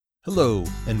Hello,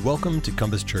 and welcome to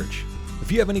Compass Church.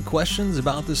 If you have any questions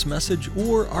about this message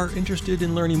or are interested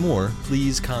in learning more,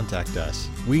 please contact us.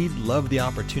 We'd love the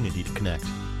opportunity to connect.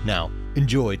 Now,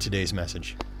 enjoy today's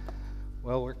message.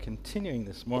 Well, we're continuing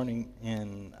this morning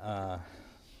in the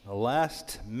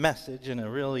last message in a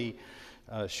really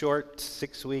short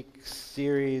 6-week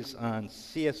series on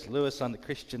C.S. Lewis on the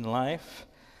Christian life.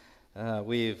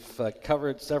 We've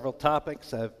covered several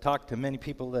topics. I've talked to many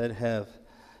people that have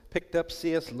picked up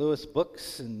C.S. Lewis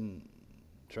books and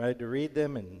tried to read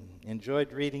them and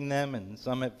enjoyed reading them, and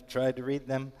some have tried to read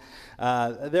them.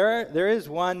 There is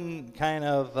one kind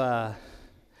of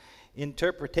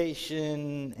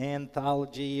interpretation,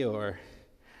 anthology, or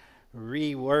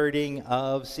rewording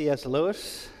of C.S.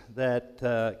 Lewis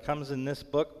that comes in this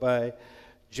book by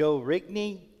Joe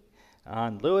Rigney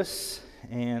on Lewis,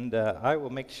 and I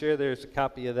will make sure there's a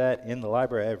copy of that in the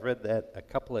library. I've read that a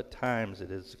couple of times.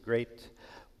 It is a great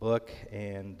book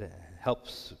and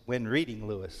helps when reading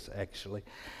Lewis, actually.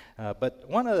 But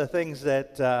one of the things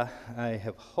that I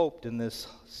have hoped in this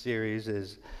series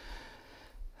is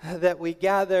that we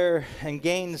gather and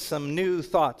gain some new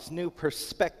thoughts, new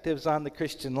perspectives on the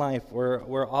Christian life.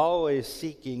 We're always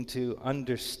seeking to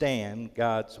understand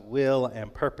God's will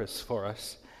and purpose for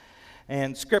us.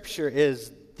 And Scripture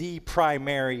is the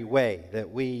primary way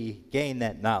that we gain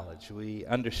that knowledge. We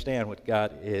understand what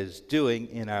God is doing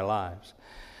in our lives.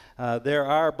 There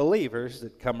are believers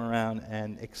that come around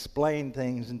and explain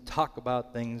things and talk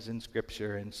about things in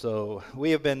Scripture. And so we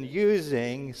have been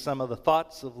using some of the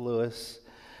thoughts of Lewis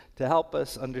to help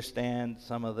us understand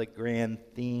some of the grand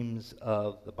themes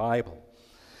of the Bible.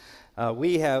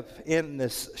 We have, in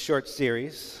this short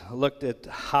series, looked at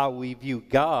how we view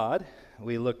God.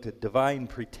 We looked at divine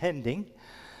pretending,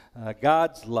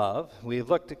 God's love. We've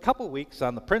looked a couple weeks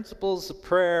on the principles of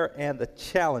prayer and the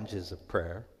challenges of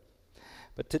prayer.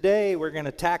 But today we're going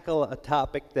to tackle a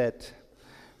topic that,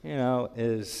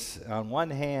 is on one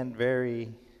hand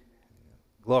very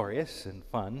glorious and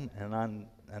fun, and on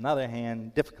another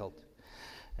hand difficult,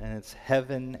 and it's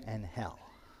heaven and hell.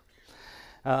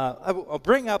 I'll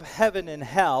bring up heaven and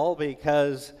hell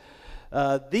because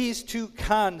these two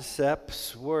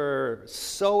concepts were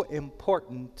so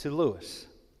important to Lewis.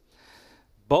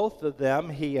 Both of them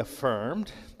he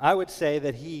affirmed. I would say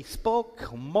that he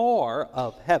spoke more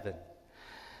of heaven.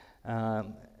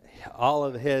 All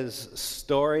of his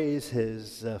stories,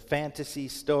 his fantasy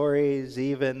stories,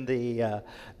 even the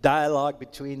dialogue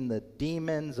between the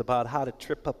demons about how to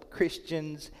trip up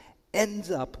Christians,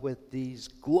 ends up with these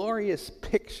glorious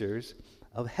pictures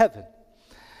of heaven.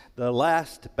 The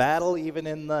last battle, even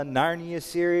in the Narnia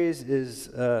series, is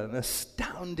an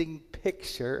astounding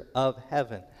picture of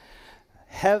heaven.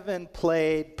 Heaven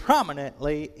played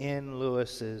prominently in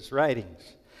Lewis's writings.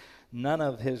 None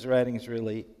of his writings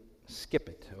really skip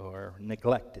it or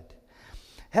neglect it.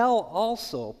 Hell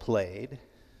also played,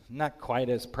 not quite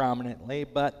as prominently,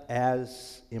 but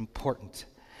as important.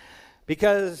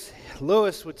 Because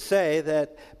Lewis would say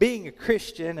that being a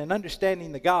Christian and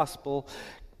understanding the gospel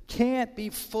can't be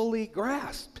fully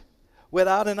grasped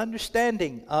without an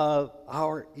understanding of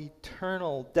our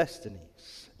eternal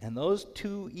destinies. And those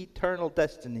two eternal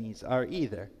destinies are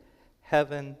either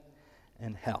heaven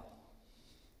and hell.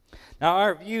 Now,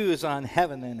 our views on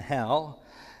heaven and hell,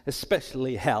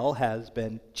 especially hell, has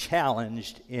been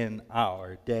challenged in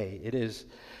our day. It is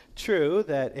true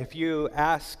that if you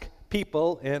ask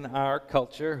people in our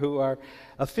culture who are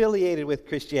affiliated with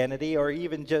Christianity or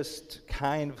even just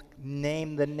kind of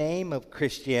name the name of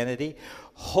Christianity,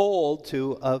 hold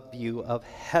to a view of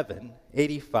heaven,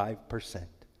 85%.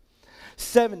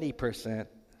 70%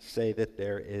 say that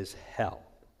there is hell.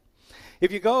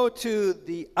 If you go to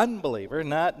the unbeliever,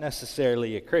 not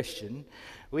necessarily a Christian,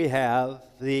 we have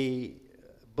the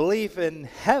belief in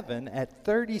heaven at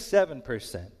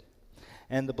 37%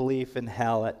 and the belief in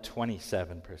hell at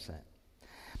 27%.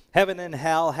 Heaven and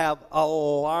hell have a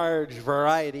large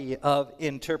variety of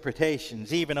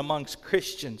interpretations, even amongst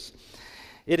Christians.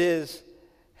 It is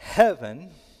heaven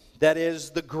that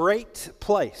is the great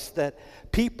place that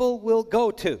people will go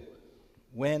to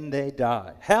when they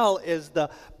die. Hell is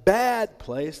the bad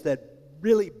place that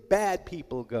really bad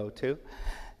people go to,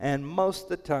 and most of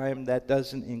the time that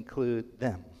doesn't include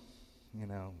them.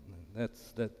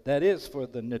 That is for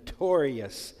the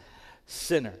notorious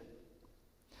sinner.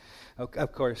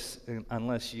 Of course,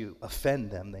 unless you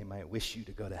offend them, they might wish you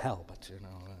to go to hell, but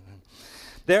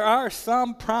there are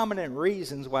some prominent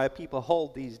reasons why people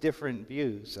hold these different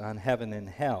views on heaven and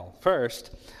hell.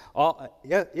 First,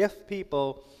 if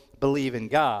people believe in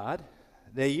God,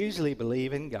 they usually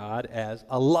believe in God as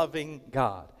a loving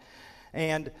God.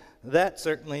 And that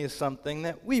certainly is something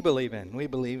that we believe in. We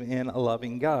believe in a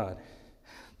loving God.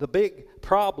 The big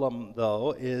problem,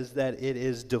 though, is that it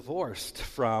is divorced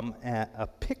from a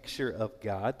picture of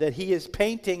God that he is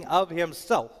painting of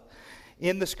himself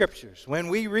in the Scriptures. When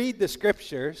we read the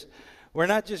Scriptures, we're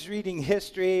not just reading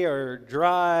history or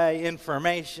dry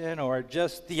information or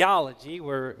just theology.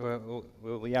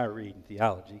 We are reading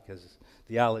theology because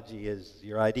theology is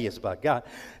your ideas about God.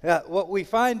 What we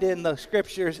find in the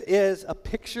Scriptures is a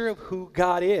picture of who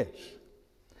God is.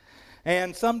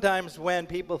 And sometimes when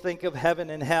people think of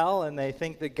heaven and hell and they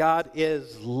think that God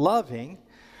is loving,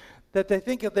 that they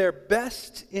think of their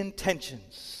best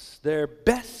intentions, their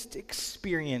best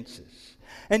experiences.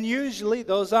 And usually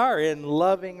those are in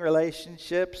loving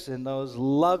relationships and those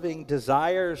loving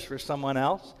desires for someone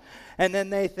else. And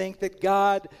then they think that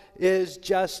God is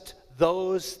just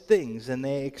those things, and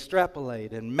they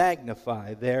extrapolate and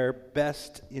magnify their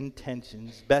best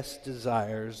intentions, best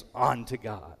desires onto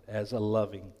God as a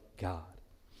loving God.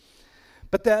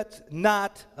 But that's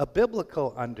not a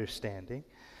biblical understanding.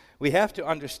 We have to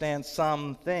understand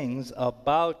some things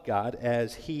about God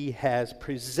as he has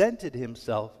presented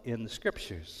himself in the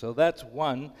Scriptures. So that's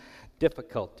one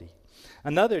difficulty.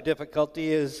 Another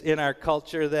difficulty is in our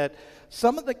culture that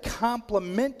some of the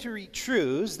complementary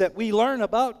truths that we learn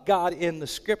about God in the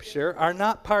Scripture are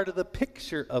not part of the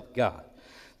picture of God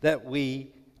that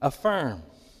we affirm.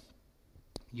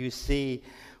 You see,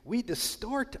 we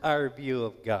distort our view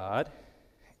of God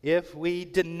if we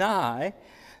deny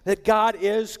that God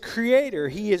is creator.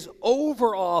 He is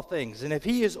over all things. And if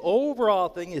he is over all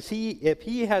things, if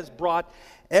he has brought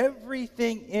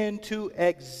everything into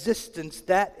existence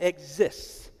that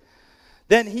exists,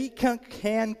 then he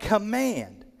can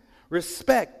command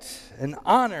respect and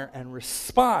honor and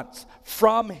response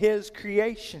from his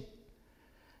creation.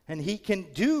 And he can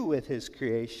do with his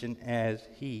creation as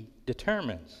he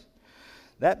determines.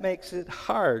 That makes it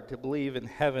hard to believe in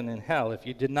heaven and hell if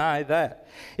you deny that.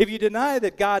 If you deny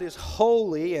that God is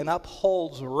holy and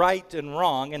upholds right and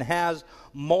wrong and has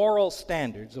moral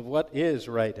standards of what is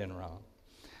right and wrong,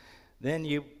 then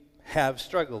you have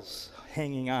struggles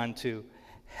hanging on to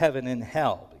heaven and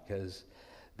hell because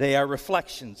they are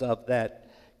reflections of that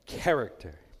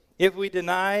character. If we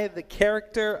deny the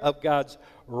character of God's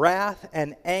wrath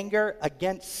and anger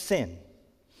against sin,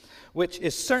 which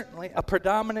is certainly a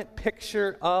predominant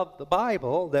picture of the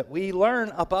Bible that we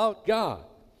learn about God,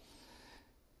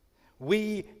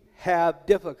 we have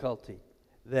difficulty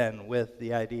then with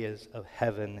the ideas of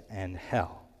heaven and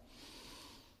hell.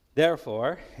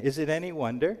 Therefore, is it any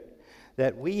wonder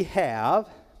that we have,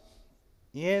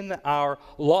 in our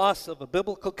loss of a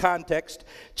biblical context,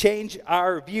 changed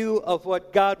our view of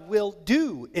what God will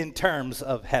do in terms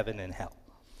of heaven and hell?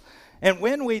 And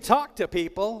when we talk to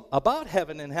people about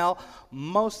heaven and hell,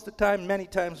 most of the time, many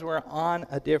times, we're on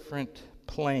a different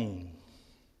plane.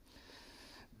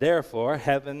 Therefore,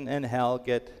 heaven and hell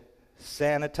get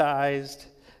sanitized,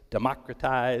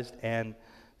 democratized, and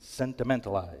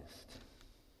sentimentalized.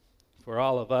 For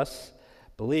all of us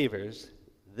believers,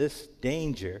 this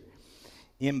danger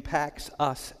impacts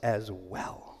us as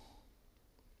well.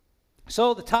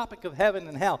 So the topic of heaven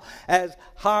and hell, as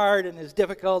hard and as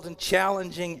difficult and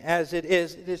challenging as it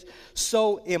is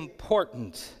so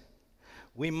important.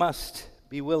 We must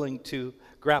be willing to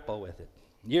grapple with it.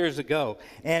 Years ago,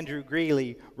 Andrew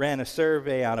Greeley ran a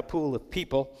survey on a pool of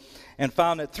people and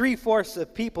found that 3/4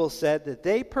 of people said that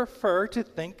they prefer to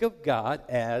think of God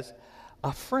as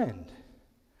a friend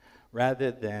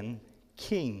rather than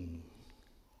king.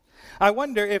 I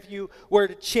wonder if you were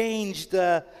to change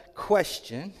the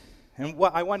question, and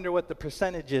I wonder what the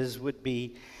percentages would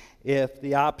be if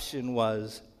the option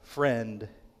was friend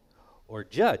or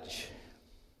judge.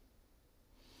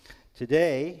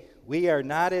 Today, we are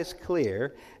not as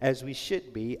clear as we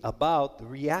should be about the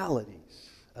realities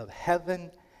of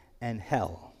heaven and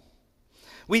hell.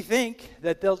 We think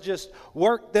that they'll just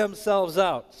work themselves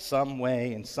out some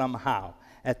way and somehow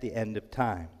at the end of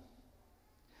time.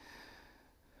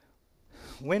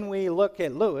 When we look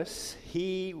at Lewis,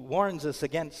 he warns us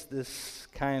against this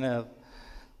kind of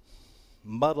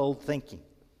muddled thinking.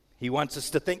 He wants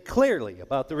us to think clearly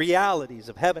about the realities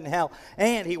of heaven and hell,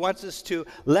 and he wants us to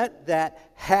let that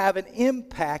have an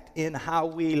impact in how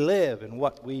we live and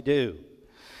what we do.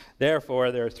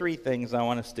 Therefore, there are 3 things I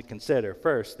want us to consider.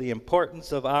 First, the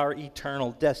importance of our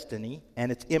eternal destiny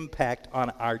and its impact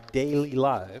on our daily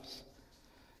lives.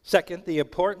 Second, the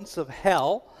importance of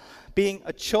hell being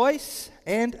a choice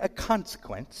and a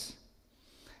consequence.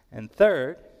 And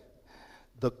third,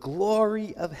 the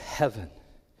glory of heaven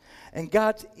and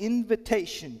God's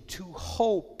invitation to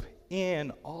hope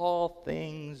in all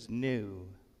things new.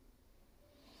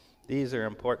 These are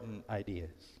important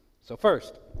ideas. So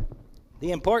first,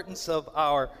 the importance of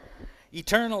our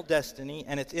eternal destiny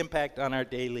and its impact on our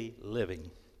daily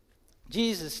living.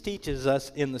 Jesus teaches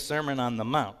us in the Sermon on the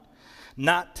Mount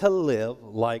not to live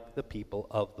like the people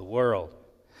of the world.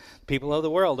 People of the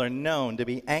world are known to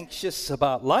be anxious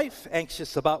about life,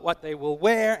 anxious about what they will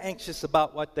wear, anxious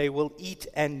about what they will eat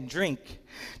and drink.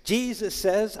 Jesus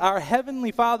says our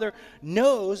Heavenly Father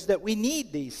knows that we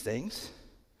need these things.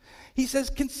 He says,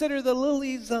 consider the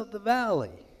lilies of the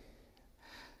valley.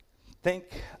 Think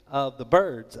of the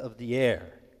birds of the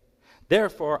air.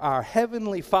 Therefore, our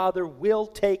Heavenly Father will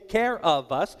take care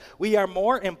of us. We are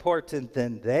more important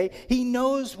than they. He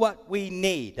knows what we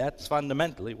need. That's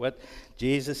fundamentally what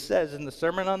Jesus says in the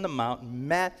Sermon on the Mount,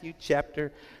 Matthew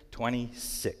chapter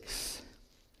 26.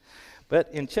 But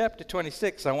in chapter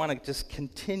 26, I want to just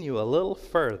continue a little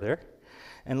further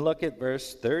and look at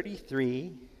verse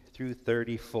 33 through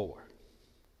 34.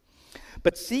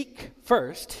 But seek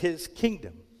first his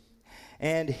kingdom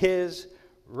and his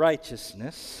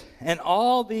righteousness, and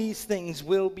all these things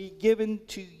will be given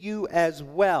to you as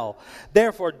well.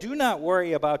 Therefore, do not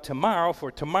worry about tomorrow,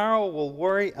 for tomorrow will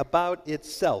worry about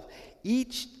itself.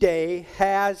 Each day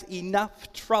has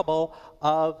enough trouble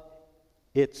of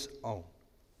its own.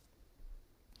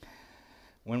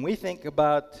 When we think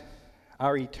about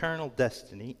our eternal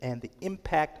destiny and the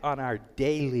impact on our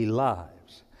daily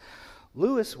lives,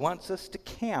 Lewis wants us to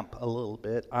camp a little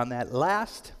bit on that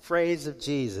last phrase of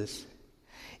Jesus.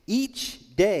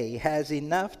 Each day has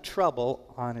enough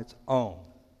trouble on its own.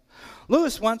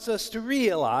 Lewis wants us to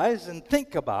realize and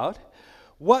think about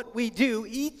what we do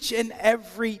each and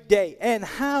every day and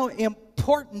how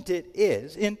important it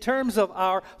is in terms of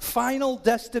our final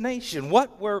destination,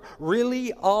 what we're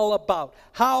really all about,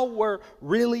 how we're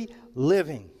really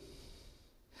living.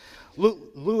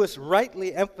 Lewis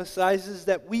rightly emphasizes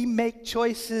that we make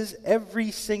choices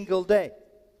every single day.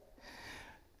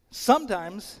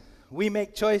 Sometimes we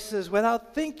make choices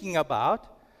without thinking about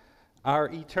our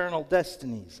eternal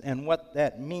destinies and what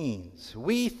that means.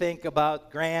 We think about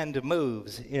grand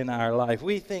moves in our life.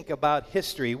 We think about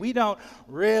history. We don't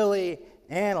really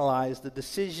analyze the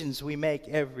decisions we make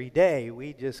every day.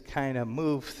 We just kind of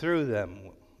move through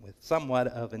them with somewhat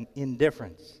of an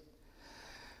indifference.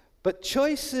 But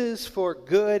choices for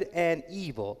good and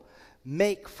evil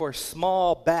make for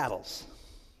small battles.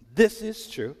 This is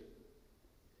true.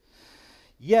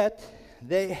 Yet,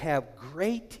 they have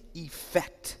great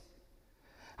effect.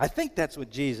 I think that's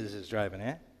what Jesus is driving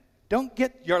at. Don't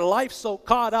get your life so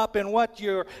caught up in what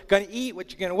you're going to eat,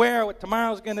 what you're going to wear, what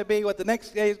tomorrow's going to be, what the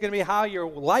next day is going to be, how your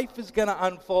life is going to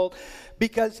unfold,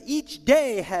 because each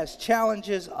day has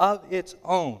challenges of its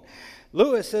own.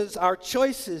 Lewis says our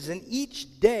choices in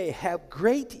each day have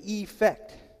great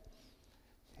effect.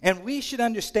 And we should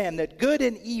understand that good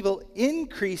and evil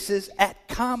increases at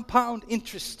compound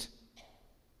interest.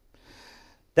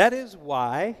 That is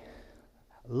why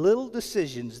little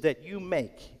decisions that you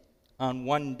make on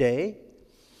one day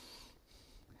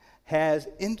has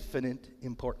infinite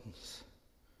importance.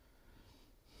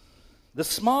 The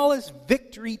smallest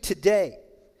victory today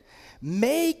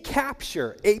may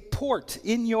capture a port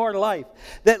in your life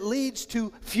that leads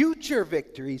to future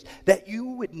victories that you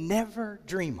would never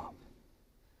dream of.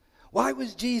 Why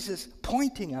was Jesus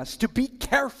pointing us to be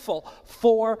careful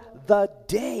for the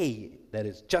day that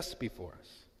is just before us?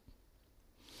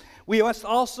 We must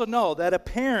also know that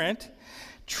apparent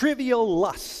trivial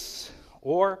lusts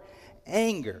or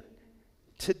anger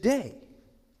today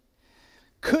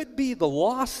could be the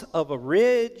loss of a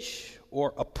ridge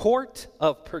or a port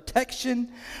of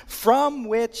protection from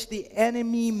which the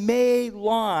enemy may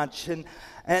launch an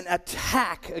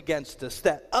attack against us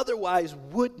that otherwise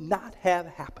would not have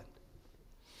happened.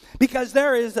 Because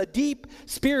there is a deep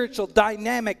spiritual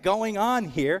dynamic going on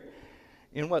here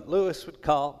in what Lewis would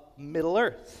call Middle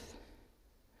Earth.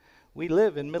 We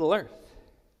live in Middle Earth.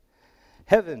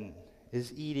 Heaven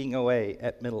is eating away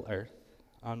at Middle Earth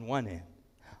on one end.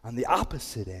 On the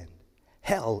opposite end,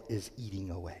 hell is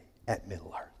eating away at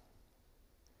Middle Earth.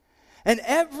 And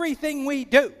everything we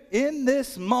do in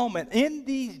this moment, in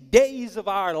these days of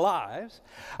our lives,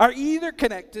 are either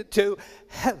connected to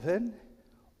heaven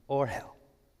or hell.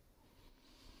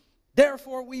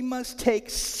 Therefore, we must take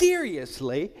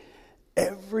seriously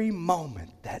every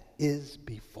moment that is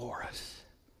before us.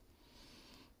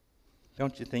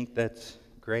 Don't you think that's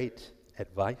great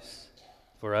advice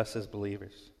for us as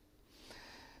believers?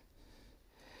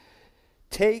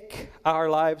 Take our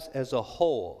lives as a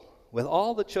whole, with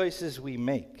all the choices we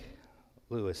make,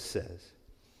 Lewis says,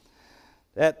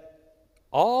 that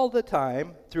all the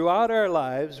time, throughout our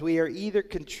lives, we are either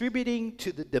contributing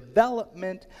to the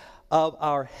development of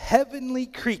our heavenly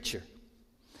creature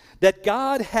that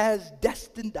God has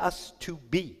destined us to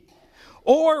be,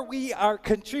 or we are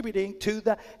contributing to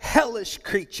the hellish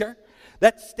creature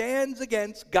that stands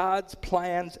against God's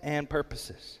plans and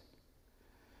purposes.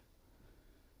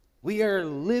 We are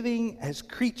living as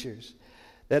creatures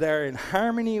that are in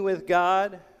harmony with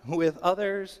God, with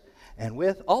others, and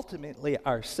with ultimately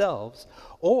ourselves,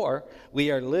 or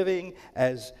we are living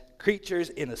as creatures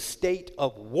in a state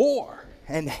of war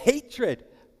and hatred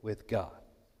with God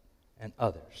and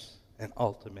others, and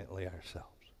ultimately ourselves.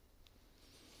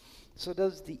 So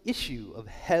does the issue of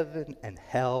heaven and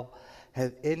hell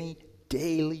have any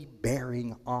daily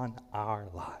bearing on our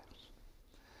lives?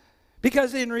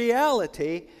 Because in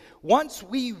reality, once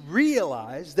we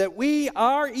realize that we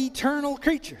are eternal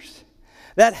creatures,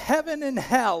 that heaven and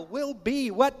hell will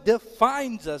be what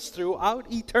defines us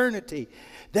throughout eternity,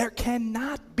 there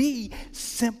cannot be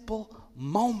simple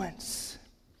moments.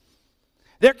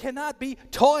 There cannot be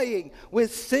toying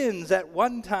with sins at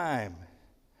one time,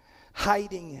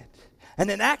 hiding it, and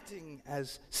then acting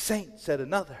as saints at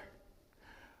another.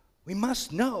 We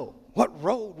must know what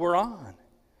road we're on,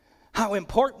 how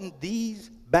important these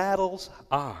battles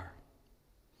are.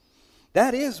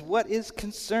 That is what is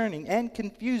concerning and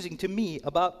confusing to me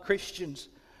about Christians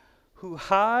who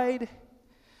hide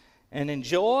and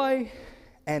enjoy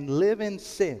and live in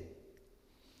sin.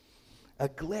 A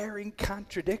glaring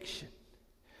contradiction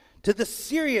to the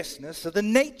seriousness of the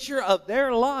nature of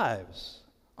their lives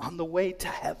on the way to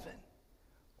heaven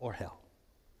or hell.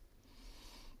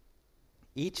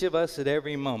 Each of us at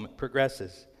every moment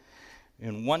progresses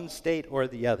in one state or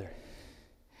the other.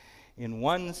 In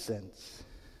one sense,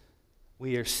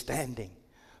 we are standing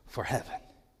for heaven,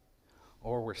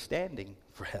 or we're standing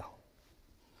for hell.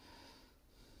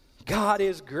 God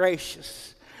is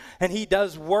gracious, and He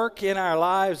does work in our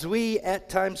lives. We at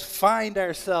times find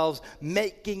ourselves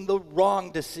making the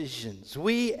wrong decisions.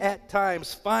 We at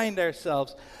times find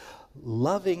ourselves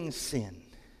loving sin.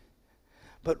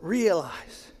 But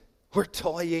realize we're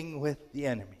toying with the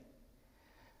enemy.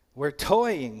 We're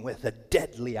toying with a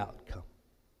deadly outcome.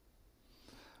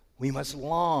 We must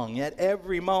long at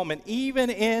every moment, even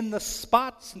in the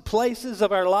spots and places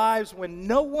of our lives when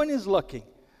no one is looking,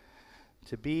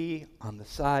 to be on the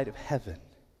side of heaven,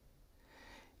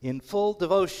 in full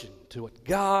devotion to what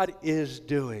God is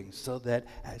doing, so that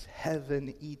as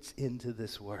heaven eats into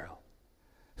this world,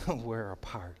 we're a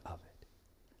part of it.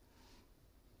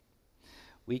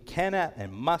 We cannot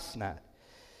and must not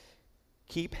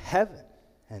keep heaven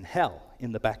and hell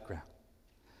in the background.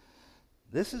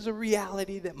 This is a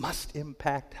reality that must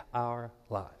impact our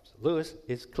lives. Lewis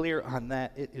is clear on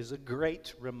that. It is a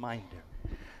great reminder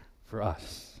for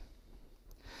us.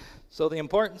 So the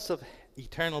importance of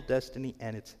eternal destiny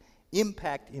and its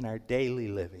impact in our daily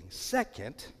living.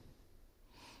 Second,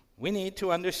 we need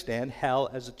to understand hell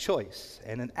as a choice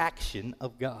and an action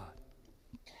of God.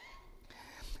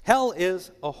 Hell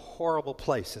is a horrible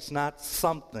place. It's not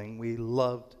something we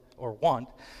loved or want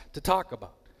to talk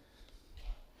about.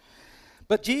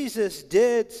 But Jesus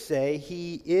did say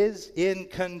He is in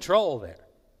control there.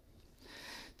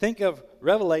 Think of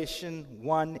Revelation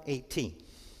 1:18.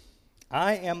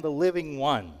 I am the living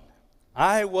one.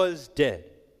 I was dead.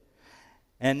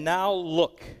 And now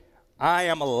look, I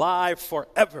am alive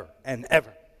forever and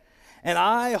ever. And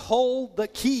I hold the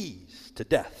keys to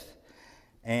death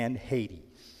and Hades.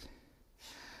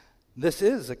 This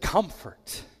is a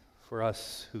comfort for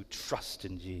us who trust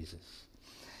in Jesus.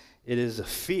 It is a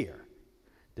fear,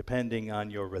 depending on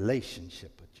your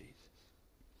relationship with Jesus.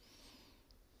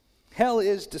 Hell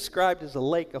is described as a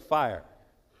lake of fire.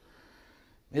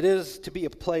 It is to be a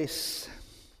place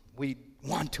we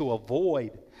want to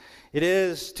avoid. It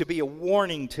is to be a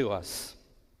warning to us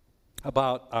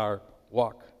about our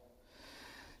walk.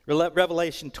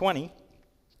 Revelation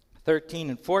 20:13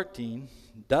 and 14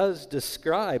 does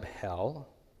describe hell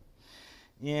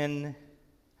in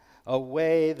a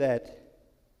way that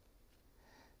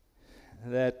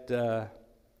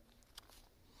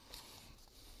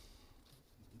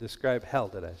describe hell,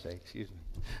 did I say? Excuse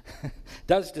me.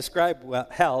 Does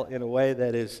describe hell in a way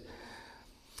that is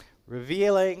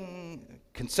revealing,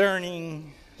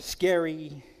 concerning, scary.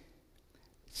 It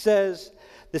says,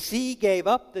 the sea gave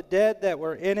up the dead that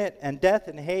were in it, and death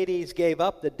and Hades gave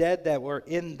up the dead that were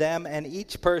in them, and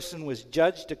each person was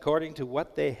judged according to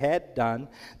what they had done.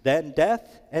 Then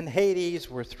death and Hades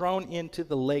were thrown into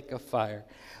the lake of fire.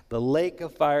 The lake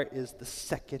of fire is the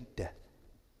second death.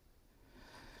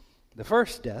 The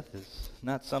first death is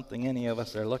not something any of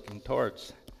us are looking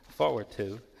forward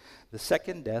to. The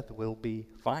second death will be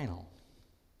final.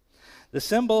 The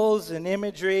symbols and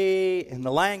imagery and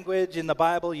the language in the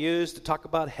Bible used to talk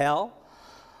about hell,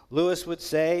 Lewis would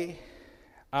say,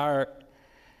 are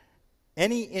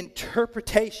any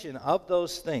interpretation of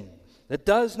those things that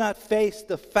does not face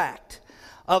the fact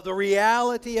of the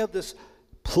reality of this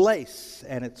place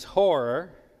and its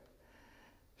horror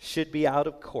should be out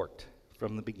of court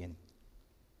from the beginning.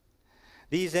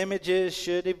 These images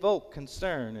should evoke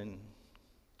concern and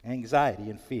anxiety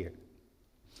and fear.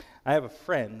 I have a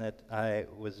friend that I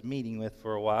was meeting with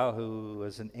for a while who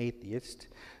was an atheist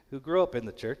who grew up in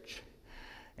the church.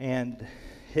 And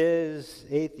his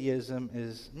atheism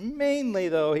is mainly,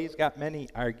 though he's got many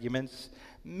arguments,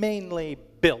 mainly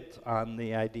built on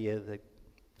the idea that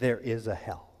there is a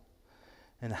hell.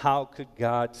 And how could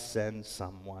God send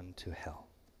someone to hell?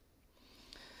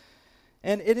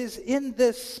 And it is in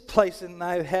this place, and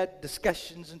I've had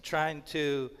discussions in trying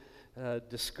to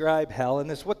describe hell, and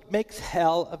it's what makes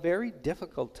hell a very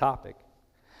difficult topic.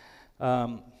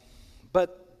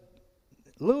 But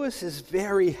Lewis is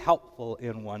very helpful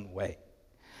in one way.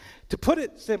 To put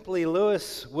it simply,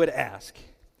 Lewis would ask,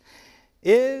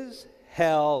 is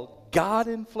hell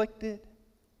God-inflicted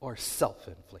or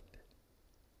self-inflicted?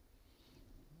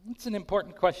 That's an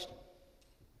important question.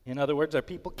 In other words, are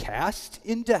people cast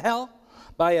into hell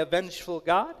by a vengeful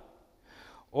God?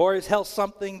 Or is hell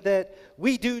something that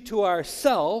we do to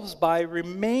ourselves by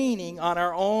remaining on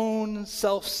our own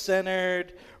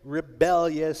self-centered,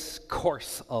 rebellious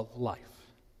course of life?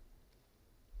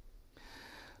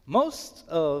 Most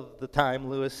of the time,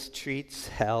 Lewis treats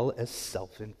hell as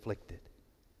self-inflicted,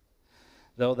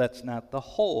 though that's not the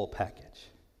whole package.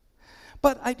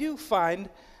 But I do find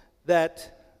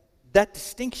that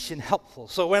distinction helpful.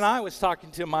 So when I was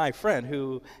talking to my friend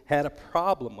who had a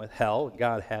problem with hell,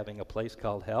 God having a place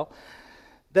called hell,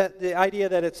 that the idea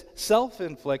that it's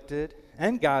self-inflicted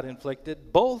and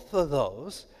God-inflicted, both of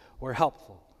those were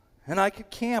helpful. And I could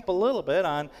camp a little bit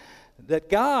on that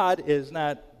God is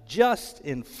not just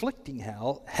inflicting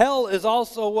hell. Hell is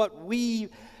also what we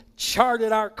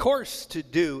charted our course to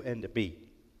do and to be.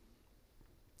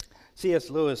 C.S.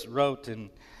 Lewis wrote in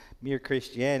Mere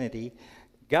Christianity,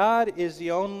 God is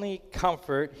the only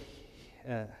comfort.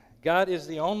 God is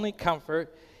the only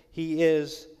comfort. He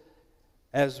is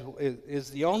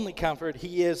the only comfort.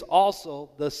 He is also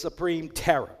the supreme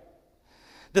terror.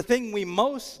 The thing we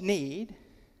most need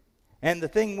and the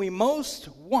thing we most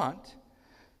want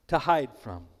to hide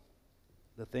from.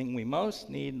 The thing we most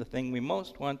need and the thing we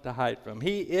most want to hide from.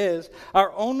 He is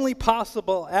our only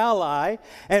possible ally,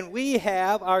 and we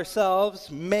have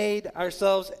made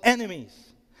ourselves enemies.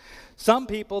 Some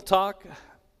people talk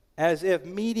as if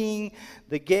meeting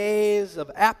the gaze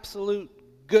of absolute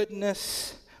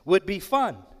goodness would be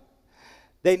fun.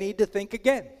 They need to think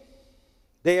again.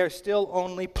 They are still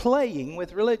only playing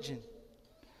with religion.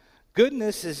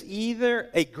 Goodness is either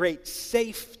a great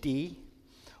safety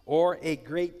or a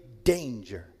great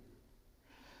danger,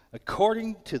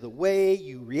 according to the way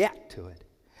you react to it.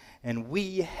 And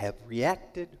we have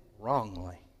reacted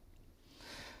wrongly.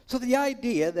 So the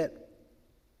idea that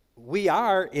we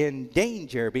are in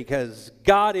danger because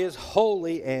God is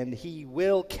holy and he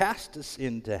will cast us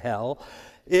into hell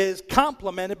is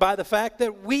complemented by the fact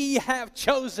that we have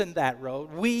chosen that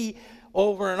road. We,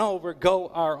 over and over, go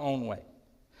our own way.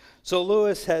 So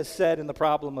Lewis has said in The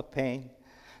Problem of Pain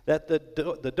that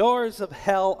the doors of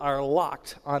hell are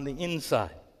locked on the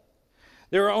inside.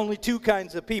 There are only two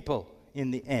kinds of people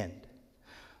in the end.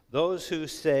 Those who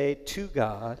say to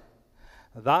God,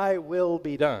 "Thy will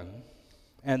be done,"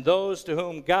 and those to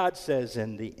whom God says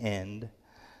in the end,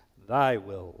 "Thy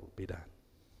will be done."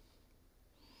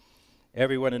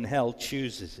 Everyone in hell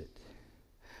chooses it.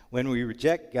 When we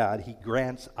reject God, he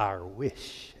grants our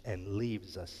wish and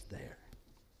leaves us there.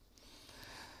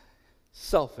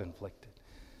 Self-inflicted.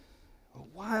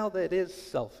 While that is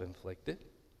self-inflicted,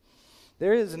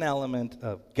 there is an element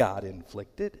of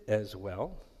God-inflicted as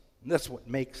well. And that's what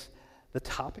makes the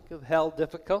topic of hell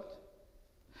difficult.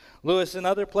 Lewis in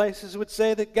other places would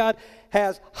say that God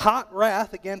has hot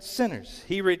wrath against sinners.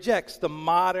 He rejects the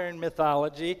modern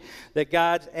mythology that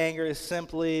God's anger is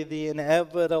simply the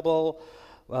inevitable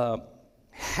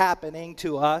happening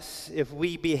to us if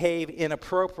we behave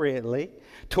inappropriately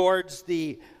towards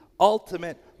the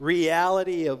ultimate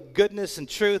reality of goodness and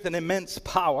truth and immense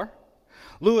power.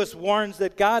 Lewis warns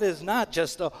that God is not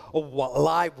just a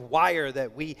live wire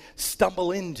that we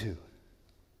stumble into.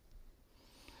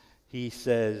 He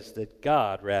says that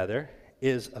God, rather,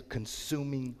 is a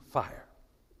consuming fire.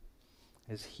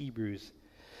 As Hebrews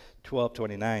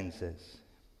 12:29 says,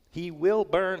 he will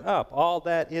burn up all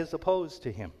that is opposed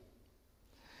to him.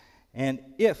 And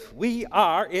if we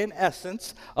are, in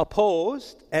essence,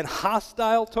 opposed and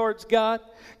hostile towards God,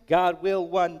 God will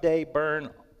one day burn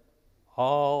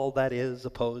all that is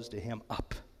opposed to him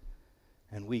up.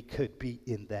 And we could be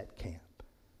in that camp.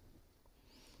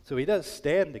 So he does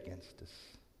stand against us,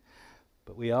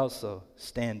 but we also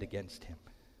stand against him.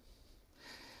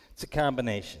 It's a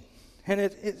combination. And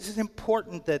it's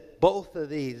important that both of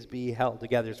these be held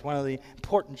together. It's one of the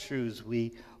important truths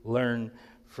we learn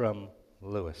from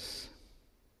Lewis.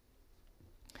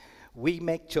 We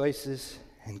make choices,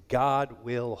 and God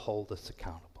will hold us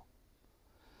accountable.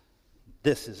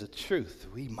 This is a truth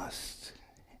we must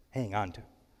hang on to,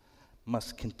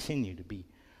 must continue to be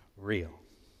real.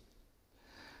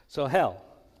 So hell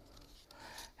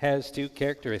has two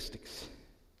characteristics.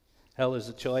 Hell is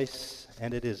a choice,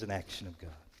 and it is an action of God.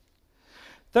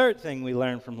 Third thing we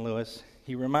learn from Lewis,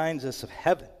 he reminds us of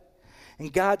heaven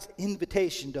and God's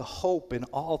invitation to hope in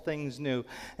all things new.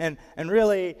 And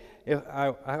really, if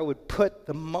I would put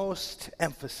the most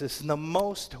emphasis and the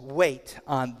most weight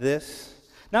on this,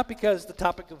 not because the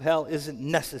topic of hell isn't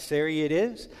necessary, it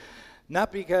is.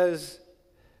 Not because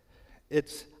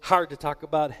it's hard to talk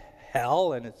about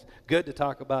hell and it's good to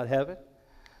talk about heaven.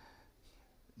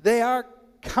 They are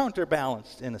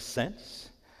counterbalanced in a sense.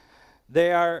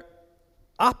 They are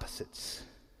opposites.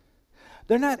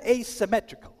 They're not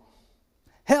asymmetrical.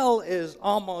 Hell is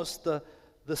almost the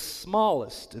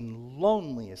smallest and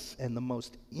loneliest and the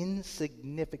most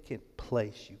insignificant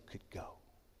place you could go.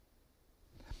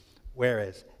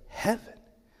 Whereas heaven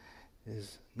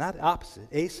is not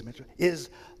opposite, asymmetrical, is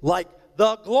like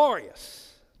the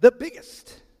glorious, the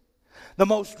biggest, the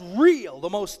most real, the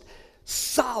most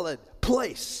solid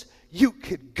place you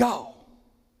could go.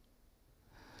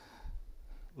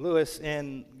 Lewis,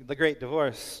 in The Great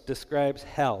Divorce, describes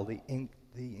hell,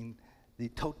 the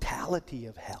totality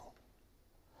of hell,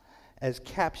 as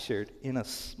captured in a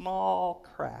small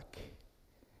crack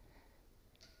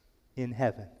in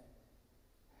heaven.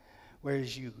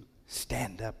 Whereas you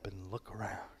stand up and look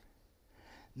around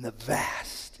in the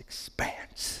vast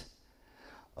expanse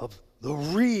of the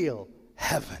real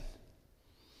heaven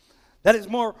that is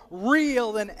more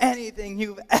real than anything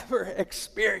you've ever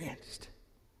experienced.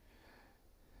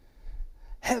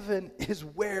 Heaven is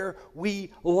where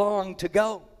we long to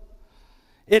go.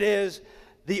 It is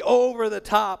the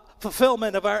over-the-top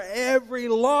fulfillment of our every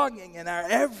longing and our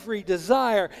every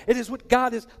desire. It is what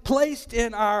God has placed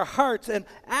in our hearts. And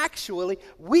actually,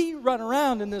 we run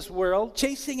around in this world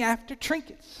chasing after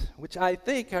trinkets, which I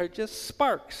think are just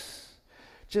sparks,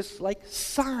 just like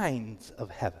signs of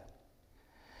heaven.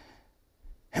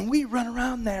 And we run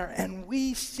around there and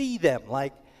we see them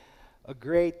like a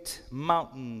great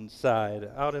mountainside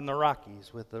out in the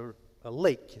Rockies with a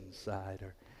lake inside,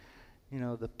 or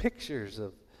the pictures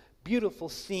of beautiful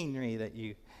scenery that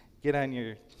you get on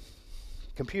your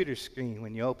computer screen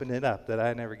when you open it up that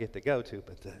I never get to go to,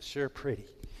 but they're sure pretty.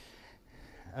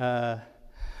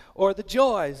 Or the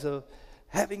joys of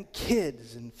having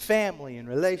kids and family and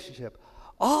relationship.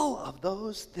 All of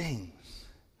those things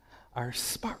are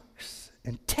sparks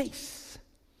and tastes.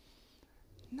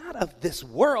 Not of this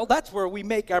world. That's where we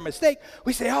make our mistake.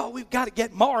 We say, we've got to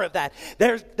get more of that.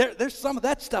 There's some of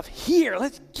that stuff here.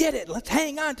 Let's get it. Let's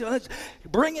hang on to it. Let's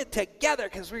bring it together.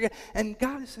 And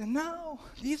God is saying, no,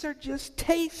 these are just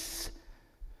tastes.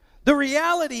 The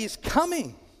reality is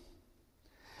coming.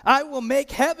 I will make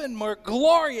heaven more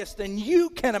glorious than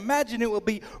you can imagine. It will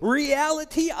be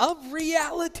reality of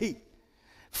reality.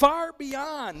 Far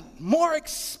beyond, more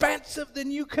expansive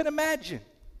than you can imagine.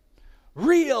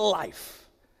 Real life.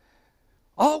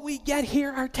 All we get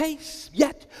here are tastes,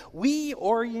 yet we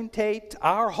orientate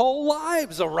our whole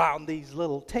lives around these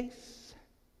little tastes.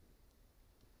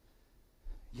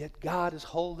 Yet God is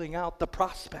holding out the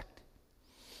prospect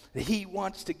that He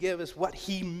wants to give us what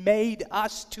He made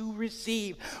us to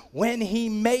receive when He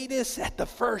made us at the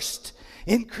first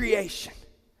in creation.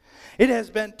 It has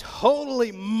been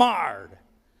totally marred.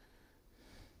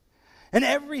 And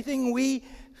everything we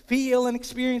feel and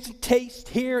experience and taste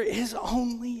here is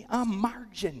only a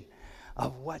margin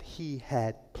of what He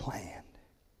had planned.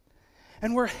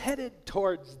 And we're headed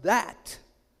towards that.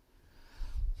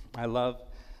 I love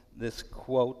this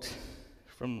quote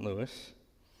from Lewis.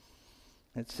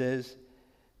 It says,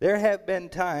 "There have been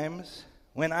times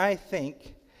when I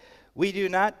think we do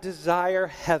not desire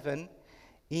heaven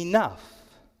enough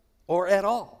or at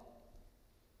all.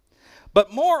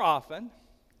 But more often,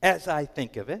 as I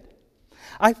think of it,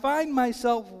 I find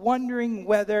myself wondering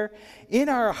whether in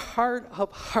our heart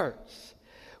of hearts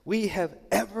we have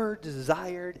ever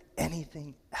desired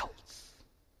anything else."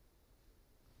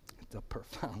 It's a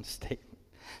profound statement.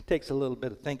 Takes a little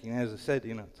bit of thinking. As I said,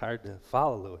 it's hard to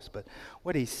follow Lewis. But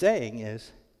what he's saying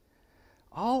is,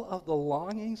 all of the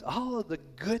longings, all of the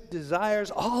good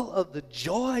desires, all of the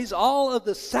joys, all of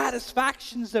the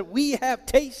satisfactions that we have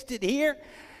tasted here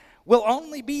will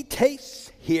only be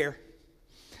tastes here.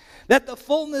 That the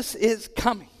fullness is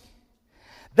coming.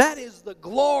 That is the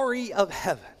glory of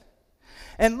heaven.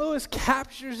 And Lewis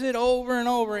captures it over and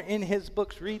over in his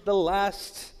books. Read the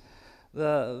last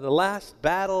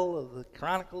battle of the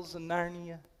Chronicles of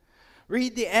Narnia.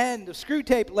 Read the end of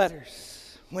Screwtape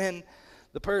Letters, when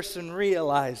the person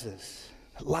realizes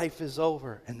that life is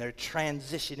over and they're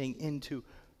transitioning into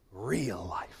real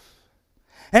life.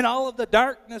 And all of the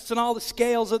darkness and all the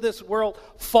scales of this world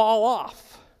fall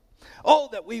off. Oh,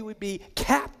 that we would be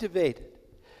captivated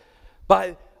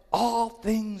by all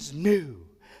things new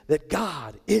that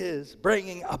God is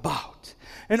bringing about.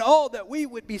 And oh, that we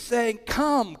would be saying,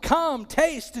 come,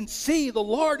 taste and see, the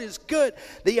Lord is good.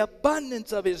 The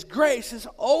abundance of his grace is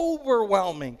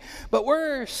overwhelming. But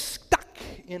we're stuck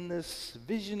in this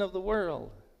vision of the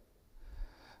world.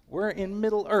 We're in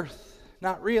Middle Earth,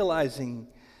 not realizing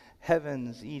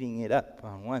heaven's eating it up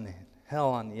on one end, hell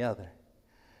on the other.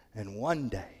 And one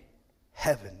day,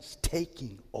 heaven's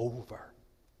taking over.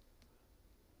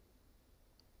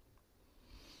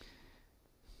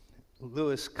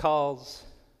 Lewis calls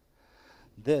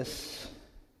this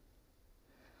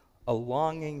a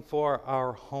longing for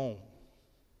our home.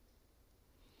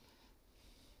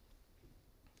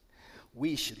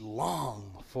 We should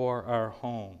long for our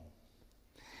home.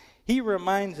 He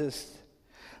reminds us,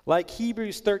 like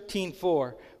Hebrews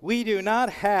 13:4, we do not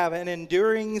have an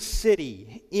enduring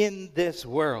city in this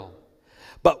world,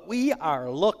 but we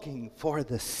are looking for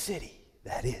the city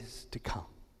that is to come.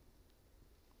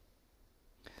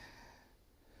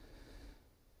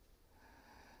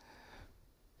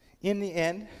 In the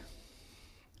end,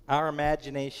 our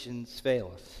imaginations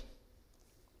fail us.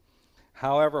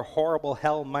 However horrible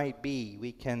hell might be,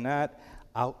 we cannot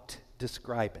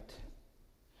out-describe it.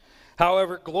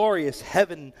 However glorious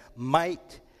heaven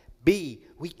might be,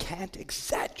 we can't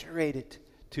exaggerate it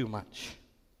too much.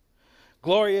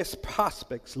 Glorious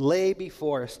prospects lay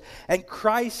before us, and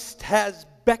Christ has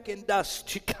beckoned us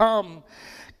to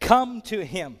come to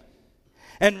him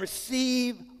and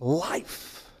receive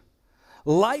life.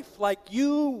 Life like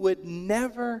you would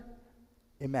never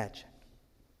imagine.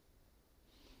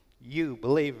 You,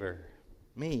 believer,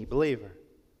 me, believer,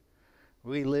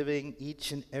 we living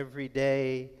each and every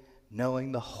day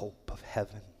knowing the hope of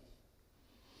heaven.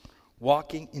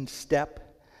 Walking in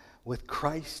step with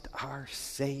Christ our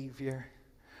Savior,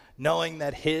 knowing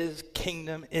that his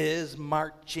kingdom is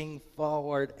marching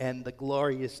forward and the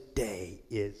glorious day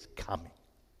is coming.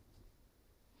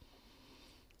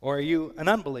 Or are you an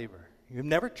unbeliever? You've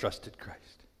never trusted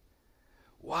Christ.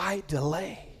 Why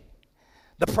delay?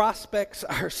 The prospects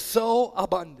are so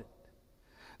abundant.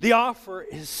 The offer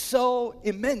is so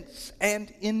immense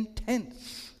and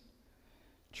intense.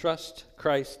 Trust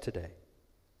Christ today.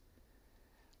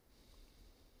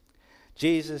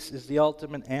 Jesus is the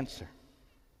ultimate answer.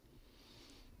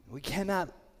 We cannot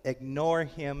ignore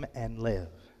him and live.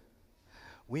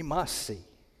 We must see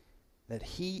that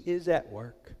he is at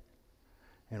work,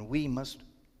 and we must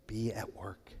be at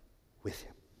work with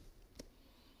him.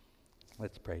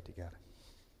 Let's pray together.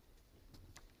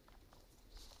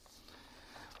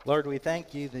 Lord, we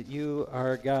thank you that you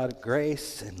are a God of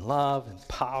grace and love and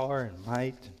power and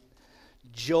might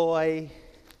and joy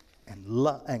and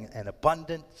love and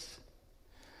abundance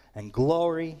and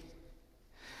glory.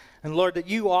 And Lord, that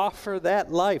you offer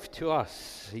that life to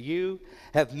us. You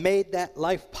have made that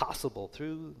life possible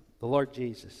through the Lord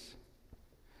Jesus.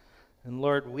 And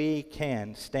Lord, we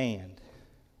can stand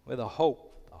with a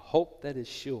hope that is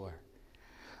sure,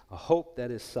 a hope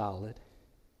that is solid,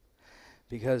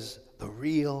 because the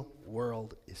real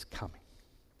world is coming.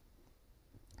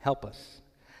 Help us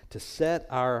to set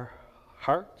our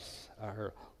hearts,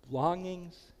 our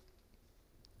longings,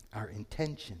 our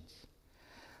intentions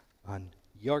on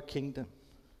your kingdom,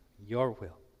 your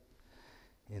will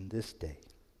in this day.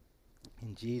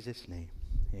 In Jesus' name,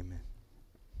 amen.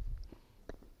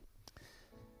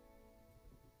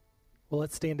 Well,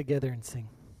 let's stand together and sing.